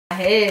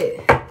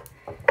head.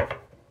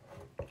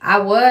 I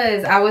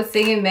was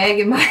singing Meg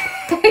in my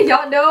head.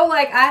 Y'all know,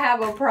 like, I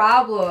have a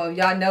problem.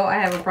 Y'all know I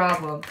have a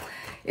problem.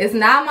 It's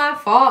not my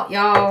fault,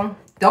 y'all.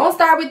 Don't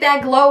start with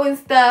that glowing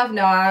stuff.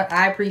 No,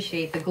 I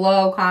appreciate the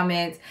glow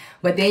comments.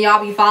 But then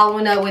y'all be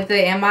following up with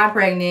the, am I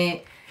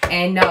pregnant?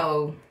 And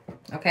no,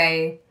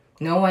 okay?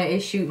 No one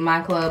is shooting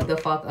my club the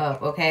fuck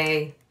up,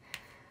 okay?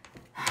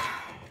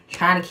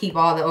 Trying to keep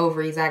all the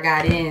ovaries I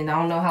got in. I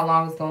don't know how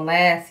long it's gonna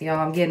last, y'all.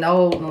 I'm getting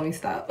old. Let me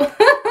stop.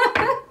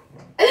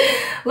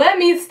 Let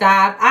me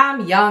stop.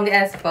 I'm young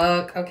as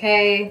fuck,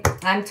 okay?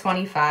 I'm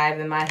 25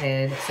 in my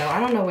head, so I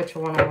don't know which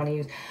one I want to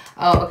use.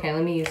 Oh, okay,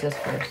 let me use this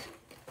first.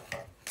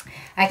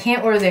 I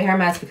can't order the hair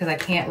mask because I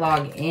can't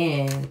log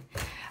in.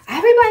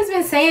 Everybody's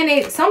been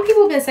saying some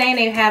people have been saying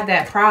they have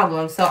that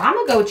problem, so I'm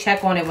gonna go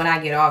check on it when I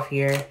get off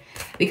here.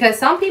 Because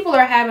some people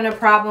are having a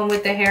problem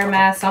with the hair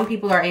mask. Some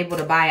people are able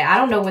to buy it. I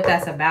don't know what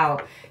that's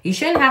about. You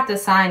shouldn't have to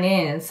sign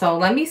in. So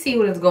let me see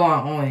what is going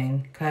on.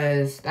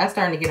 Because that's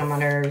starting to get on my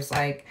nerves.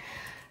 Like,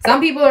 some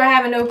people are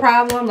having no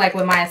problem. Like,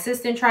 when my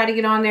assistant tried to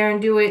get on there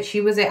and do it,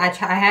 I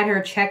had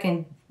her check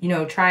and, you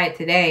know, try it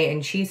today.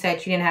 And she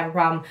said she didn't have a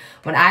problem.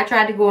 When I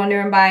tried to go on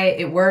there and buy it,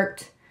 it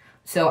worked.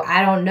 So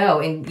I don't know.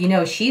 And, you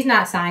know, she's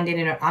not signed in.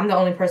 And I'm the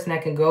only person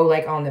that can go,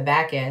 like, on the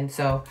back end.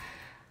 So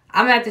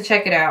I'm going to have to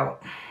check it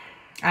out.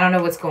 I don't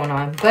know what's going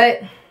on,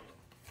 but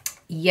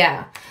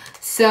yeah.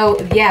 So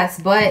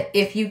yes, but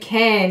if you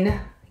can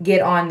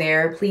get on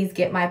there, please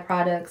get my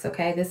products,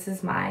 okay? This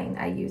is mine.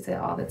 I use it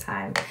all the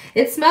time.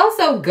 It smells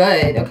so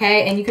good,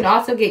 okay? And you can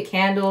also get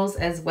candles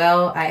as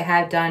well. I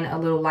have done a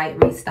little light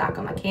restock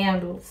on my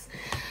candles.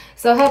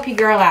 So help your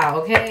girl out,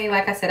 okay?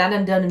 Like I said, I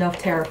done enough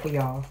tarot for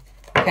y'all.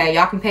 Okay,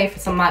 y'all can pay for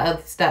some of my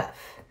other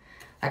stuff.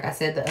 Like I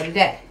said the other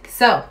day.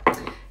 So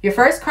your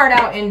first card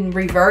out in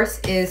reverse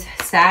is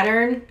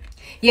Saturn.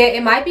 Yeah,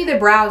 it might be the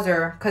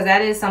browser, because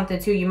that is something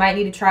too. You might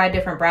need to try a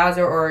different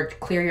browser or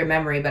clear your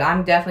memory, but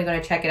I'm definitely going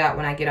to check it out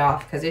when I get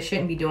off, because it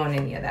shouldn't be doing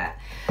any of that.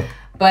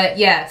 But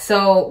yeah,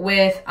 so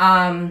with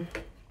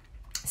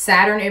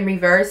Saturn in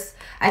reverse,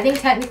 I think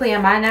technically,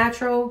 am I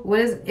natural? What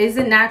is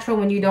it natural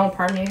when you don't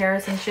perm your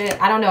hair and shit?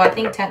 I don't know. I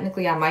think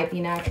technically I might be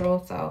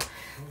natural, so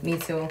me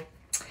too.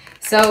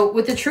 So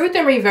with the truth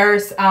in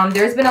reverse,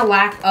 there's been a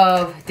lack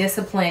of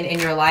discipline in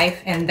your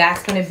life, and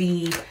that's going to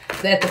be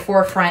at the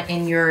forefront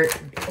in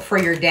for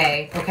your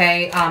day,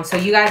 okay? So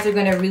you guys are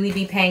going to really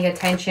be paying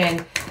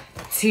attention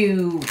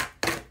to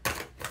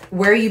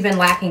where you've been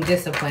lacking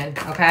discipline,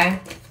 okay?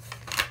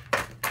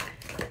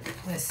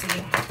 Let's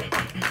see.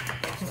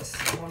 Let's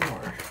see one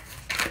more.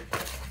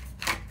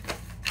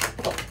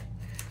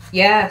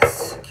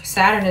 Yes,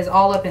 Saturn is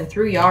all up and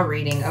through y'all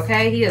reading,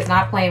 okay? He is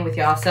not playing with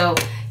y'all. So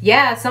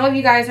yeah, some of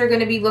you guys are going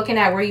to be looking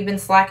at where you've been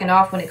slacking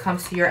off when it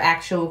comes to your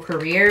actual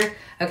career.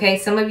 Okay,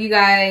 some of you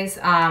guys,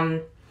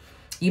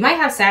 you might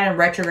have Saturn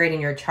retrograde in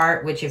your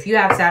chart, which if you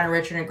have Saturn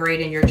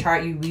retrograde in your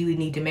chart, you really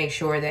need to make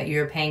sure that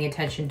you're paying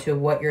attention to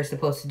what you're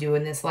supposed to do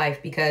in this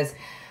life, because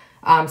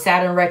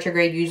Saturn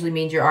retrograde usually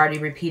means you're already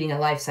repeating a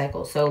life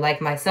cycle. So like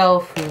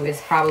myself, who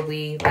is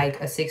probably like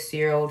a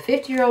 60-year-old,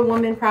 50-year-old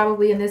woman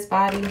probably in this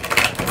body,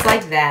 it's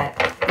like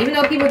that. Even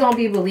though people don't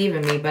be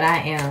believing me, but I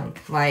am.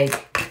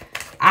 Like,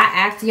 I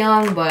act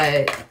young,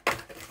 but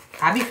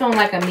I be feeling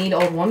like a mean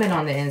old woman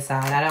on the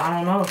inside. I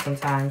don't know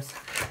sometimes.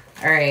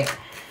 All right.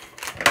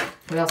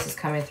 What else is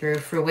coming through?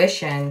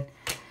 Fruition.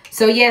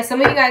 So, yeah,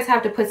 some of you guys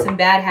have to put some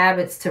bad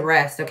habits to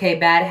rest, okay?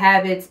 Bad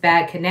habits,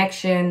 bad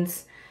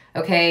connections,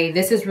 okay?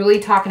 This is really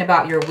talking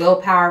about your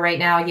willpower right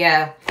now.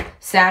 Yeah,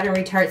 Saturn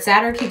returns.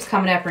 Saturn keeps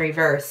coming up in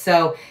reverse.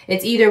 So,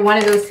 it's either one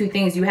of those two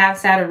things. You have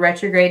Saturn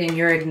retrograde and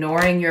you're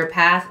ignoring your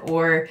path,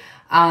 or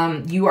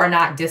you are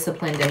not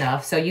disciplined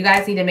enough. So you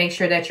guys need to make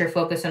sure that you're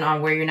focusing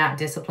on where you're not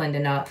disciplined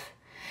enough,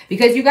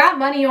 because you got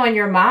money on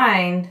your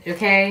mind.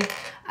 Okay.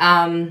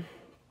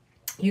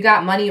 You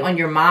got money on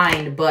your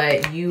mind,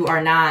 but you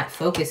are not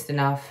focused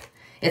enough.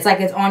 It's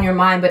like it's on your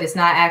mind, but it's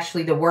not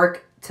actually, the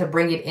work to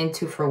bring it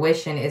into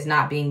fruition is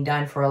not being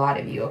done for a lot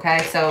of you. Okay.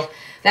 So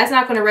that's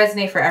not going to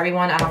resonate for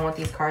everyone. I don't want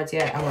these cards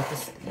yet. I want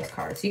these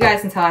cards. You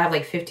guys can tell I have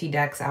like 50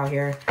 decks out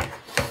here.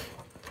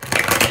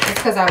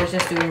 Because I was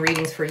just doing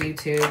readings for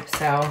YouTube,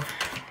 so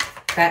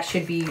that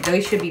should be,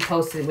 those should be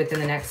posted within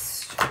the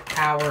next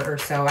hour or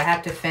so. I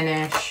have to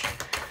finish.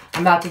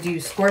 I'm about to do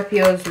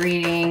Scorpio's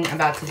reading. I'm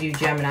about to do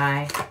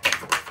Gemini.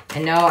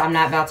 And no, I'm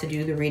not about to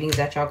do the readings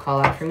that y'all call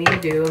out for me to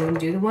do. I'm going to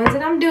do the ones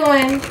that I'm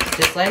doing.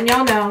 Just letting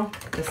y'all know.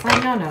 Just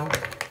letting y'all know.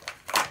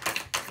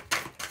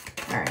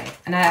 All right.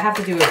 And I have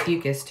to do a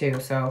Fucus too.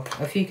 So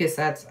a Fucus,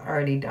 that's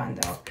already done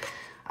though.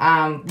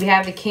 We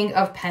have the King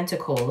of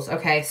Pentacles.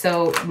 Okay,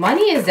 so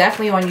money is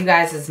definitely on you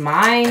guys'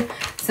 mind.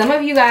 Some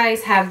of you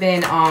guys have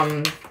been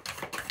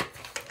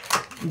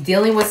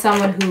dealing with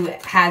someone who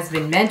has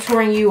been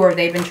mentoring you, or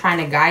they've been trying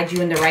to guide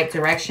you in the right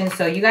direction.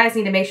 So you guys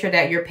need to make sure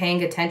that you're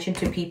paying attention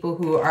to people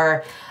who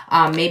are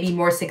maybe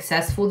more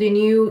successful than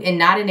you, and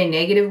not in a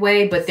negative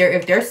way, but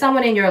if there's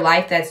someone in your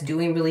life that's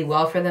doing really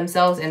well for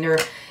themselves, and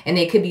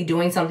they could be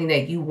doing something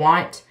that you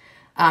want,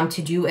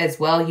 to do as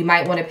well. You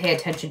might want to pay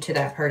attention to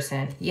that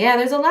person. Yeah,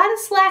 there's a lot of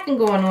slacking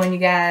going on, you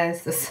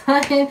guys. The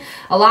sun,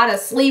 a lot of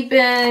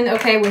sleeping,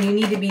 okay, when you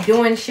need to be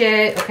doing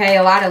shit, okay,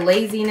 a lot of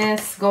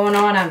laziness going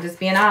on. I'm just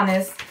being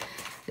honest.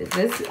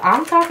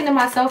 I'm talking to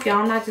myself, y'all.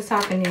 I'm not just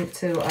talking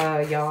to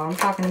y'all. I'm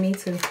talking to me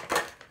too.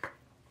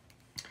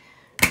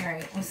 All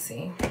right, let's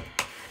see.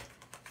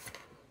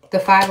 The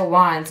Five of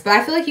Wands. But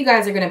I feel like you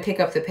guys are going to pick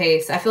up the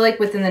pace. I feel like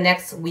within the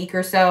next week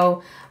or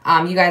so,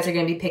 you guys are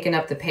going to be picking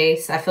up the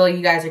pace. I feel like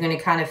you guys are going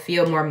to kind of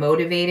feel more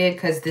motivated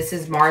because this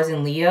is Mars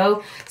and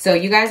Leo. So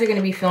you guys are going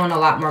to be feeling a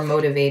lot more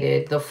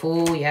motivated. The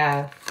Fool,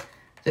 yeah.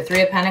 The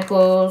Three of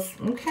Pentacles.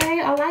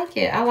 Okay, I like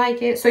it. I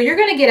like it. So you're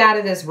going to get out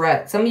of this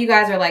rut. Some of you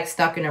guys are like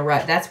stuck in a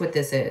rut. That's what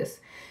this is.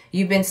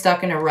 You've been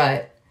stuck in a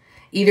rut.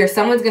 Either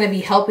someone's going to be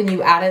helping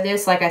you out of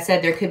this. Like I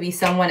said, there could be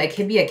someone, it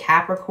could be a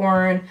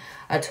Capricorn,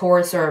 a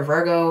Taurus, or a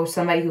Virgo,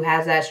 somebody who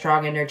has that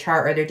strong in their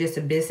chart, or they're just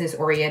a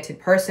business-oriented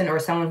person, or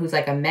someone who's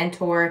like a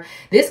mentor.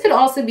 This could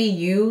also be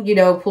you, you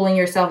know, pulling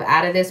yourself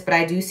out of this. But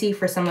I do see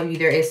for some of you,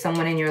 there is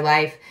someone in your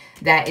life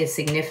that is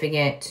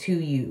significant to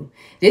you.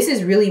 This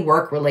is really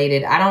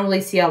work-related. I don't really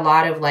see a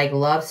lot of like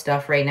love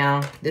stuff right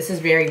now. This is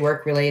very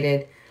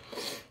work-related.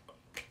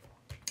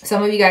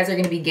 Some of you guys are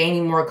going to be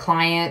gaining more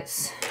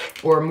clients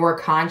or more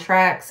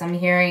contracts, I'm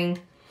hearing.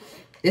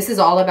 This is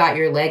all about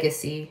your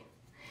legacy.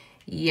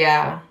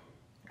 Yeah.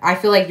 I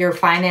feel like your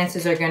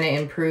finances are going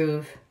to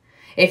improve.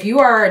 If you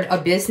are a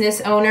business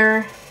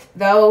owner,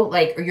 though,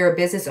 like you're a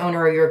business owner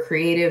or you're a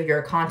creative, you're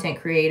a content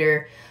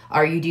creator,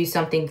 or you do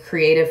something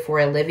creative for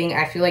a living,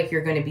 I feel like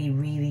you're going to be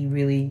really,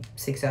 really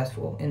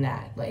successful in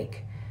that.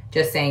 Like,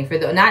 just saying.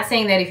 Not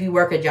saying that if you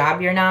work a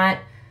job, you're not.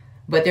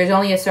 But there's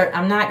only a certain,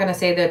 I'm not going to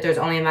say that there's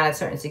only a amount of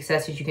certain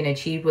successes you can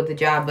achieve with the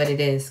job, but it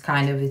is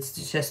kind of,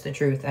 it's just the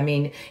truth. I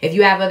mean, if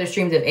you have other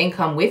streams of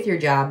income with your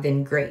job,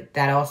 then great.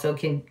 That also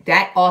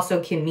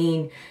can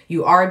mean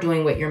you are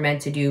doing what you're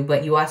meant to do,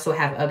 but you also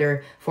have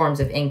other forms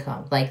of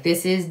income. Like,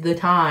 this is the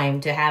time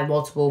to have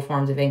multiple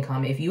forms of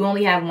income. If you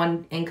only have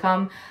one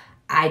income,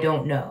 I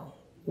don't know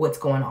what's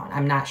going on.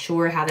 I'm not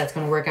sure how that's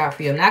going to work out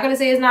for you. I'm not going to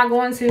say it's not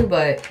going to,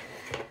 but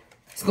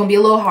it's going to be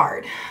a little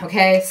hard.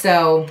 Okay.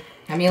 So,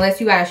 I mean,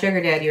 unless you got a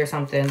sugar daddy or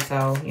something.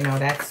 So, you know,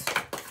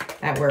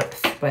 that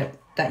works. But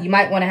that you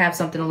might want to have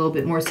something a little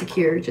bit more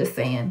secure. Just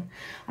saying.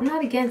 I'm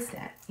not against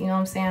that. You know what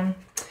I'm saying?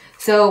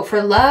 So,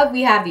 for love,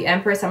 we have the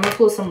Empress. I'm going to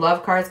pull some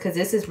love cards because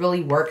this is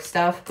really work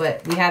stuff.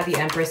 But we have the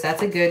Empress.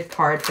 That's a good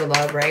card for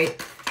love,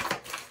 right?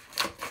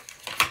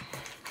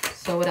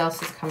 So, what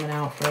else is coming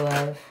out for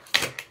love?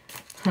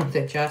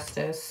 The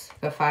Justice.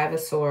 The Five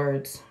of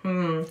Swords.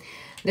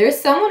 There's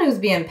someone who's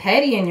being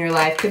petty in your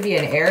life. Could be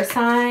an air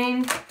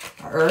sign,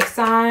 earth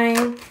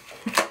sign.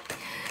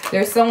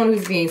 There's someone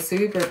who's being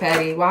super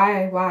petty.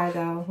 Why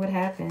though? What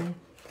happened?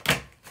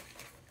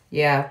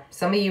 Yeah,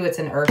 some of you, it's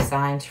an earth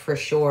sign for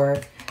sure.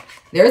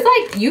 There's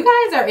like, you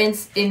guys are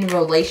in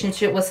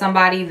relationship with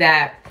somebody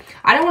that,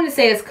 I don't want to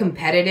say it's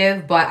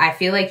competitive, but I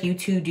feel like you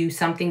two do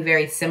something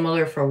very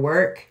similar for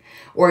work.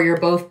 Or you're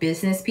both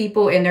business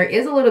people, and there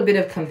is a little bit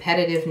of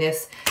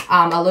competitiveness,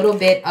 a little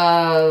bit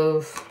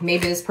of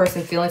maybe this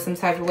person feeling some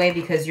type of way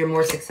because you're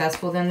more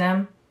successful than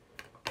them.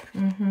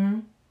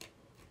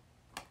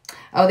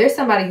 Oh, there's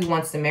somebody who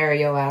wants to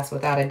marry your ass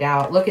without a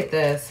doubt. Look at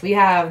this. We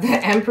have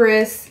the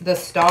Empress, the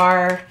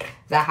Star,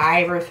 the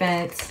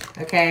Hierophant,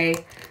 okay?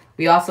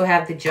 We also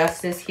have the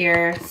Justice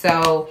here.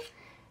 So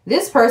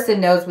this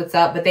person knows what's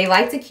up, but they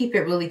like to keep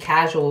it really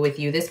casual with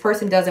you. This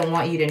person doesn't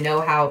want you to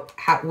know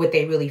what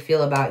they really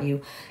feel about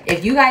you.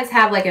 If you guys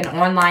have like an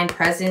online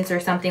presence or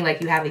something, like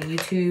you have a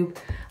YouTube,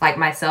 like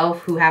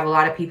myself, who have a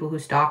lot of people who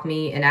stalk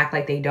me and act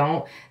like they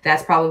don't,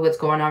 that's probably what's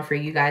going on for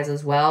you guys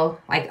as well.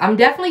 Like, I'm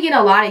definitely getting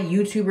a lot of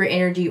YouTuber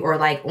energy or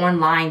like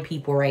online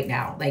people right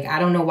now. Like, I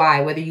don't know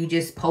why, whether you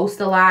just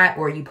post a lot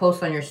or you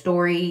post on your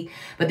story,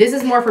 but this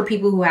is more for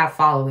people who have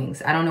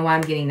followings. I don't know why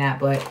I'm getting that,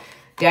 but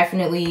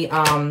definitely,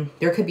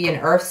 there could be an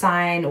earth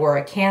sign or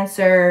a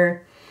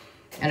Cancer,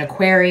 an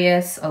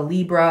Aquarius, a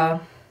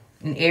Libra,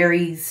 an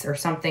Aries or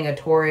something, a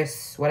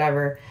Taurus,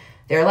 whatever.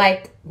 They're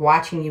like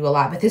watching you a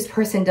lot, but this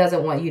person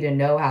doesn't want you to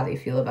know how they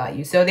feel about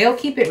you. So they'll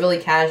keep it really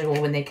casual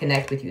when they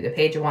connect with you. The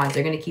Page of Wands,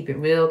 they're going to keep it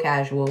real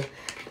casual.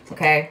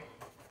 Okay.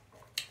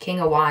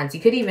 King of Wands.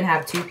 You could even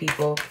have two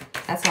people.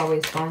 That's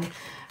always fun.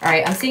 All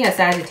right. I'm seeing a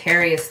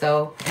Sagittarius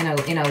though, in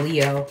a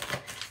Leo.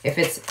 If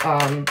it's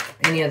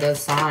any of those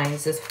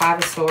signs. This Five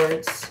of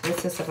Swords.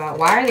 What's this about?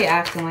 Why are they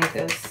acting like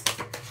this?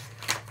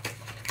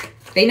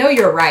 They know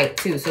you're right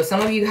too. So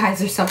some of you guys,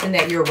 there's something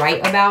that you're right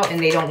about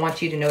and they don't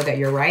want you to know that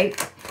you're right.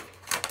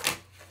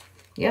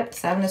 Yep,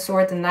 Seven of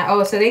Swords and Nine.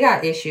 Oh, so they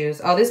got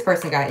issues. Oh, this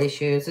person got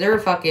issues. They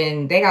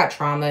got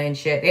trauma and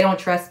shit. They don't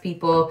trust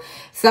people.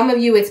 Some of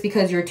you, it's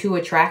because you're too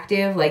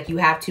attractive. Like, you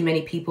have too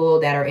many people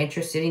that are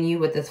interested in you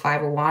with this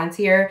Five of Wands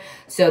here.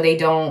 So they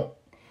don't,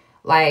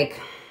 like,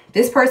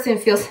 this person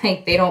feels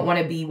like they don't want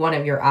to be one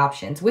of your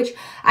options, which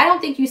I don't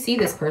think you see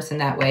this person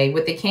that way.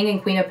 With the King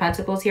and Queen of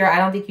Pentacles here, I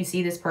don't think you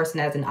see this person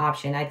as an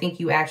option. I think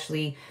you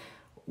actually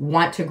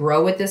want to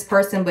grow with this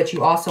person, but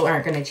you also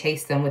aren't going to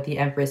chase them with the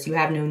Empress. You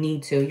have no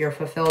need to. You're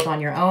fulfilled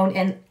on your own.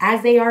 And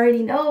as they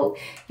already know,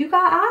 you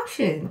got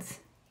options.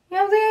 You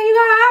know what I'm saying? You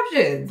got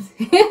options.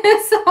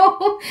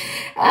 So,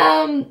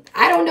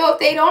 I don't know if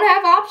they don't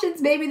have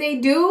options. Maybe they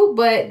do,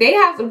 but they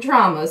have some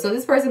trauma. So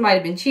this person might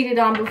have been cheated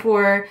on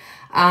before.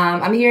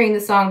 I'm hearing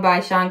the song by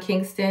Sean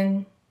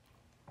Kingston.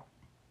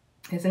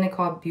 Isn't it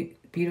called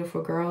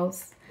Beautiful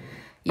Girls?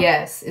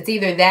 Yes, it's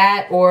either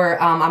that or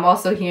I'm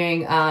also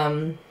hearing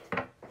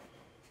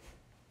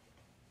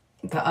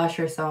the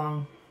Usher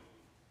song.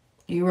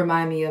 You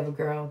remind me of a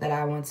girl that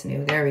I once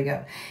knew. There we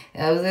go.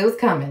 It was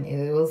coming.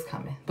 It was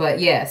coming. But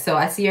yeah, so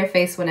I see your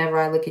face whenever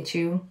I look at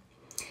you.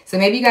 So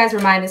maybe you guys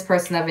remind this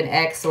person of an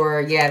ex,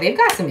 or yeah, they've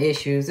got some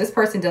issues. This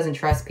person doesn't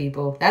trust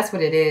people. That's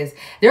what it is.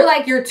 They're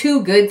like, you're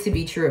too good to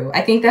be true.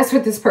 I think that's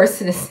what this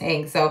person is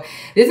saying. So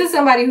this is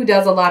somebody who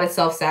does a lot of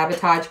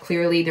self-sabotage.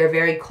 Clearly, they're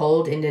very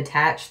cold and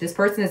detached. This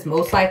person is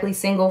most likely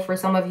single for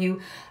some of you.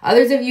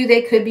 Others of you,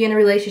 they could be in a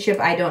relationship.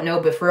 I don't know.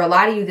 But for a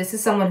lot of you, this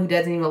is someone who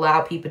doesn't even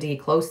allow people to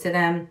get close to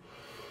them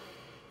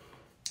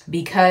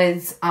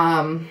because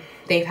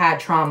they've had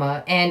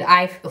trauma. And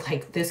I feel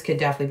like this could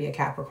definitely be a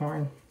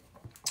Capricorn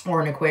or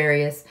an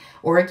Aquarius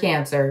or a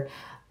Cancer.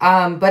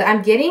 But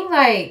I'm getting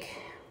like,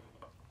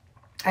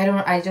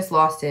 I just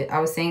lost it. I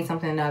was saying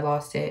something and I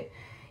lost it.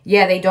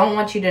 Yeah, they don't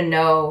want you to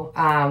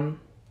know.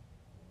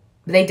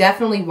 They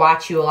definitely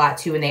watch you a lot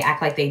too, and they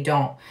act like they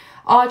don't.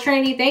 Oh,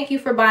 Trinity, thank you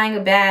for buying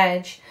a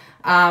badge.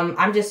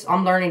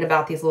 I'm learning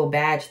about these little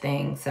badge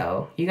things.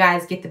 So you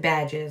guys get the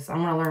badges. I'm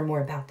going to learn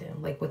more about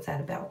them. Like, what's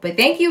that about? But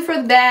thank you for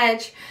the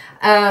badge.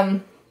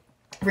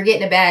 For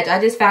getting a badge.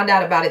 I just found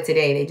out about it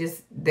today.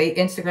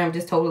 Instagram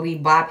just totally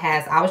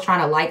bypassed. I was trying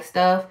to like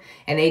stuff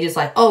and they just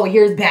like, oh,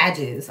 here's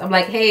badges. I'm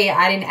like, hey,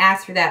 I didn't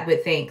ask for that,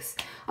 but thanks.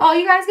 Oh,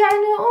 you guys gotta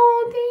know.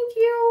 Oh, thank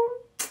you.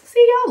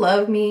 See, y'all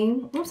love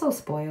me. I'm so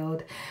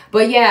spoiled.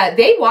 But yeah,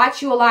 they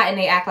watch you a lot and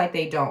they act like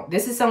they don't.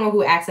 This is someone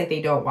who acts like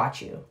they don't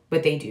watch you,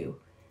 but they do.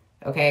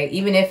 Okay,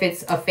 even if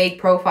it's a fake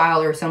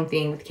profile or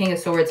something. With King of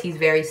Swords, he's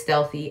very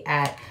stealthy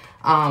at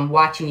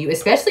watching you,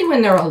 especially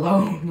when they're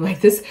alone like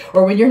this,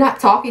 or when you're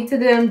not talking to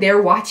them.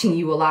 They're watching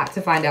you a lot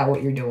to find out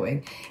what you're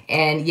doing.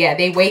 And yeah,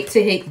 they wait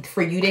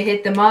for you to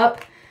hit them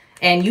up,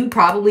 and you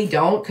probably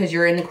don't because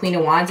you're in the Queen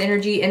of Wands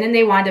energy, and then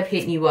they wind up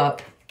hitting you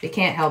up. They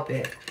can't help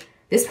it.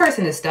 This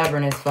person is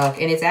stubborn as fuck,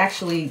 and it's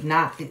actually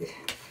not.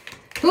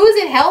 Who is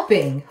it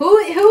helping? Who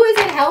is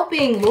it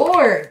helping,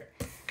 Lord?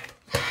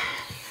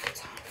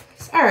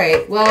 All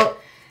right, well,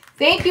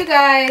 thank you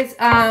guys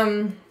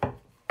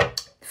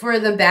for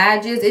the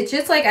badges. It's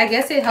just like, I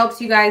guess it helps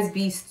you guys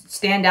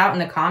stand out in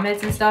the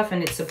comments and stuff,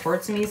 and it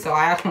supports me, so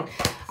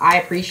I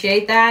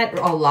appreciate that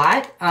a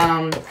lot.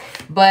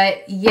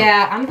 But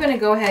yeah, I'm gonna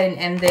go ahead and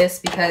end this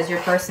because your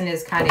person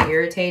is kind of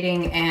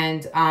irritating,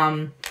 and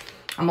I'm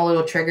a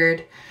little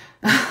triggered.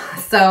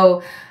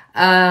 So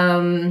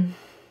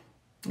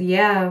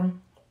yeah,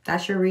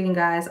 that's your reading,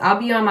 guys. I'll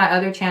be on my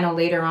other channel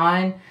later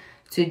on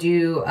to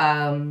do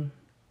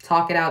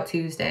Talk It Out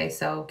Tuesday,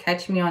 so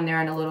catch me on there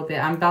in a little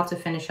bit. I'm about to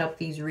finish up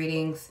these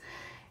readings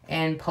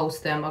and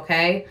post them.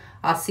 Okay,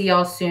 I'll see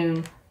y'all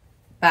soon.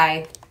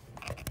 Bye.